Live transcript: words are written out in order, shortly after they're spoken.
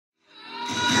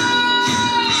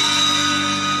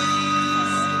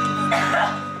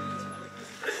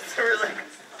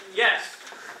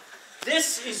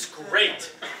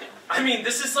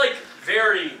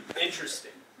very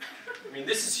interesting. I mean,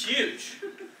 this is huge.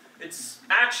 It's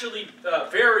actually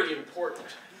very important.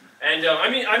 And I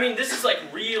mean, this is like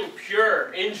real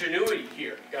pure ingenuity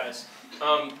here, guys.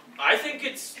 I think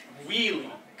it's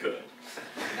really good.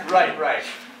 Right.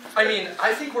 I mean,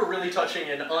 I think we're really touching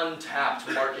an untapped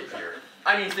market here.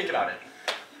 I mean, think about it.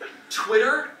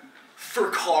 Twitter for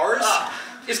cars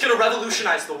is going to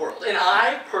revolutionize the world. And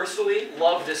I personally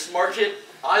love this market.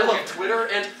 I love Twitter,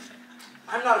 and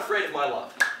I'm not afraid of my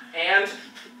love. And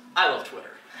I love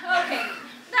Twitter. Okay,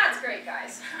 that's great,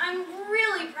 guys. I'm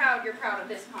really proud you're proud of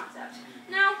this concept.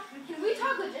 Now, can we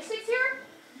talk logistics here?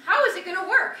 How is it going to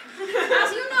work?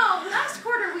 As you know, last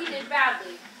quarter we did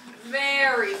badly.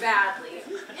 Very badly.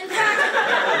 In fact,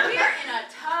 we're in a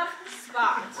tough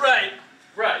spot. Right.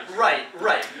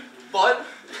 But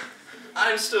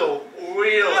I'm still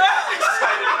really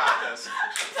excited about this.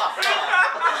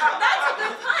 That's a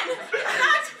good pun. In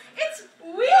fact, it's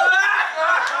really...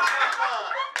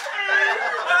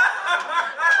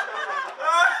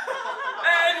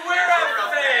 And we're a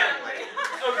family.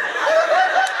 Okay.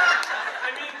 I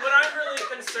mean, what I'm really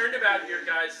concerned about here,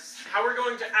 guys, is how we're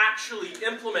going to actually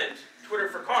implement Twitter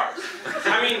for cars.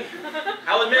 I mean,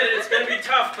 I'll admit it, it's going to be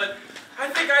tough, but I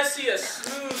think I see a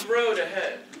smooth road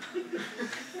ahead.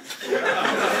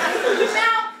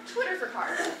 Now, Twitter for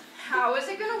cars. How is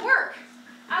it going to work?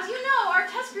 As you know, our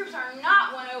test groups are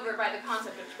not won over by the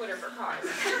concept of Twitter for cars.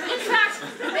 In fact,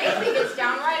 they think it's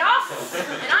downright awful.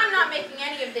 And I'm not making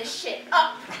any of this shit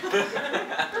up.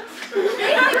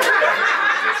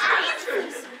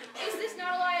 Is this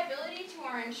not a liability to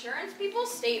our insurance people,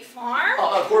 State Farm?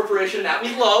 A corporation that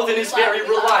we love and is very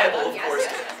reliable, of course.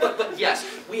 Yes. But yes,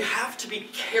 we have to be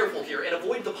careful here and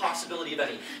avoid the possibility of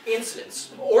any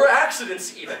incidents, or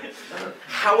accidents even.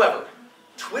 However,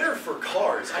 Twitter for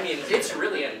cars, I mean, it's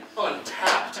really an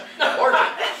untapped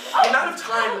market. The amount of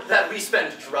time that we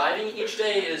spend driving each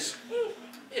day is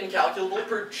incalculable,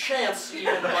 perchance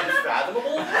even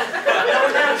unfathomable. Now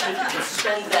imagine if you could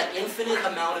spend that infinite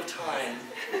amount of time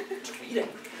tweeting.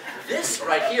 This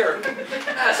right here,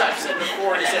 as I've said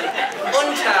before, is an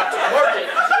untapped market.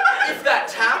 If that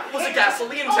tap was a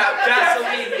gasoline tap,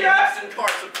 gasoline used in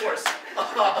cars, of course.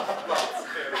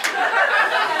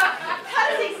 That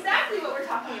is exactly what we're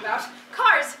talking about.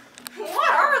 Cars.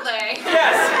 What are they?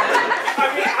 Yes.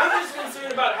 I mean, I'm just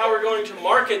concerned about how we're going to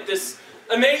market this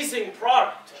amazing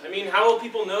product. I mean, how will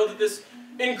people know that this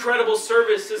incredible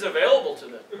service is available to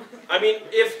them? I mean,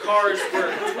 if cars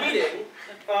were tweeting,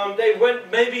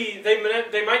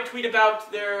 they might tweet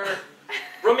about their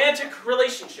romantic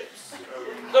relationships.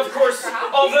 Of course,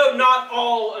 although not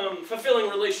all fulfilling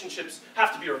relationships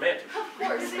have to be romantic. Of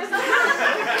course. Some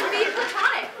can be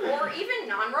platonic or even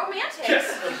non-romantic.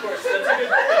 Yes, of course. That's a good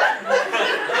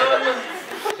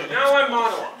point. Now I'm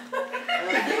monologue.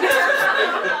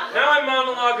 Now I'm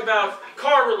monologue about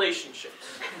car relationships.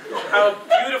 How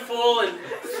beautiful and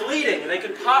fleeting they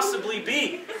could possibly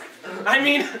be. I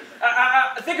mean,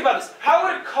 think about this. How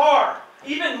would a car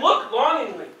even look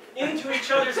longingly into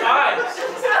each other's eyes?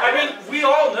 I mean, we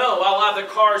all know, a la the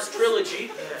Cars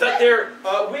trilogy, that their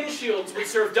windshields would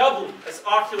serve doubly as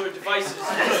ocular devices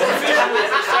for visual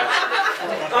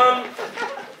perception.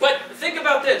 But think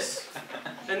about this,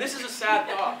 and this is a sad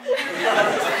thought.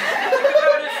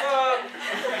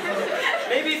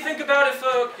 Think about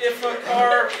if a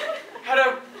car had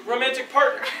a romantic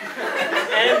partner,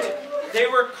 and they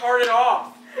were carted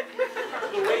off to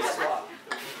the waste lot,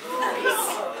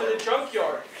 to the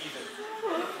junkyard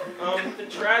even. The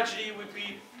tragedy would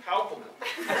be palpable.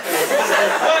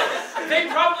 But they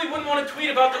probably wouldn't want to tweet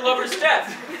about the lover's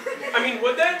death. I mean,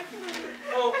 would they?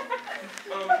 Well,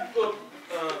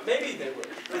 maybe they would.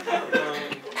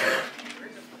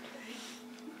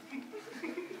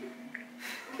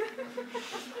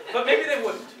 But maybe they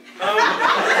wouldn't.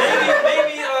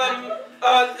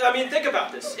 I mean, think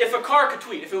about this. If a car could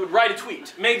tweet, if it would write a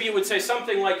tweet, maybe it would say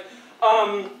something like,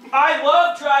 I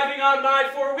love driving on my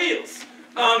four wheels.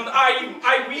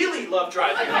 I really love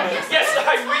driving on my four wheels. Yes,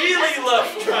 I really love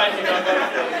driving on my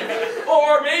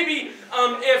four wheels. Or maybe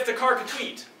if the car could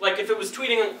tweet, like if it was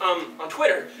tweeting on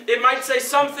Twitter, it might say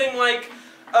something like,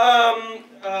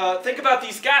 think about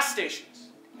these gas stations.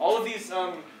 All of these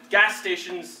gas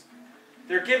stations,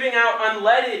 they're giving out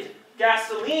unleaded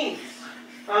gasolines.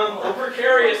 A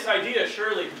precarious idea,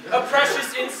 surely. A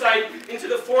precious insight into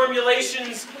the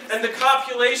formulations and the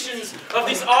copulations of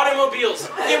these automobiles.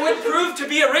 It would prove to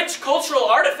be a rich cultural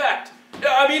artifact.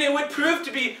 I mean, it would prove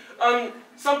to be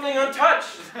something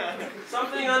untouched.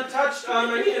 Something untouched. I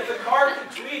mean, if the car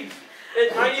could tweet,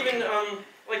 it might even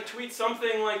like tweet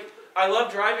something like, I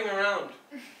love driving around.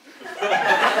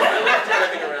 I love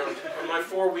driving around on my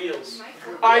 4 wheels.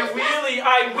 I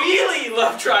really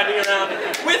love driving around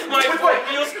with my 4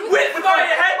 wheels, with my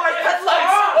headlights.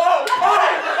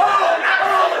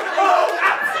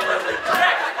 Absolutely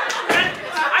correct.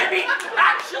 I mean,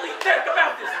 actually think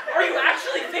about this. Are you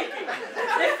actually thinking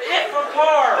if a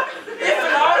car, if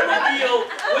an automobile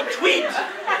would tweet,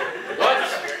 what,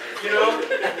 you know,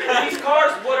 these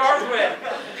cars, what are they?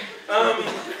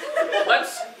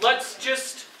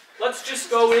 Let's just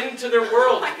go into their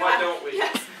world, why don't we?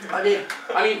 Yes. I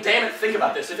mean, damn it, think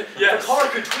about this. If a car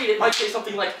could tweet, it might say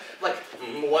something like,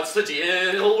 what's the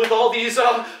deal with all these,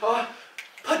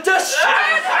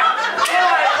 pedestrians?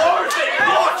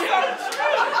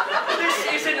 This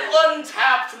is an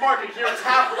untapped market here.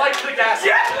 Tap like the gas. We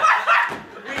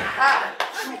have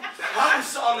to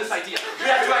pass on this idea. We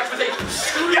have to act with a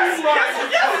streamlined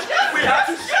approach. We have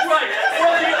to strike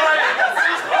while the iron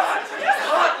is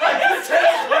hot like the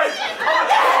tailpipe of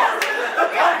a car. The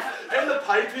pipe, and the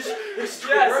pipe is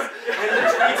clear, and the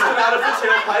tweets come out of the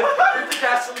tailpipe with the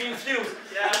gasoline fumes.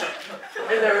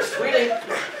 And there is tweeting.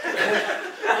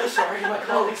 I'm sorry, my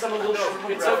colleagues, I'm a little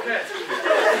short. It's okay.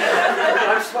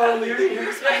 I'm smiling here.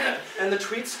 And the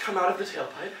tweets come out of the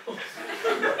tailpipe.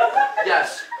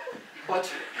 Yes,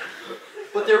 but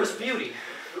there is beauty.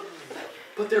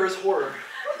 But there is horror.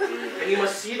 And you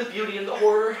must see the beauty in the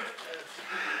horror.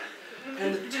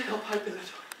 And the tailpipe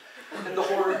and the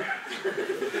horror.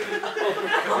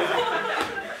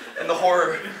 And the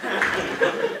horror.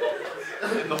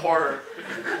 And the horror.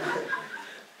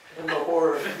 And the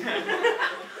horror.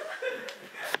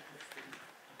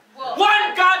 Whoa.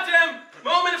 One goddamn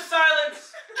moment of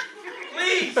silence,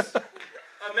 please.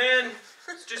 A man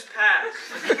just passed.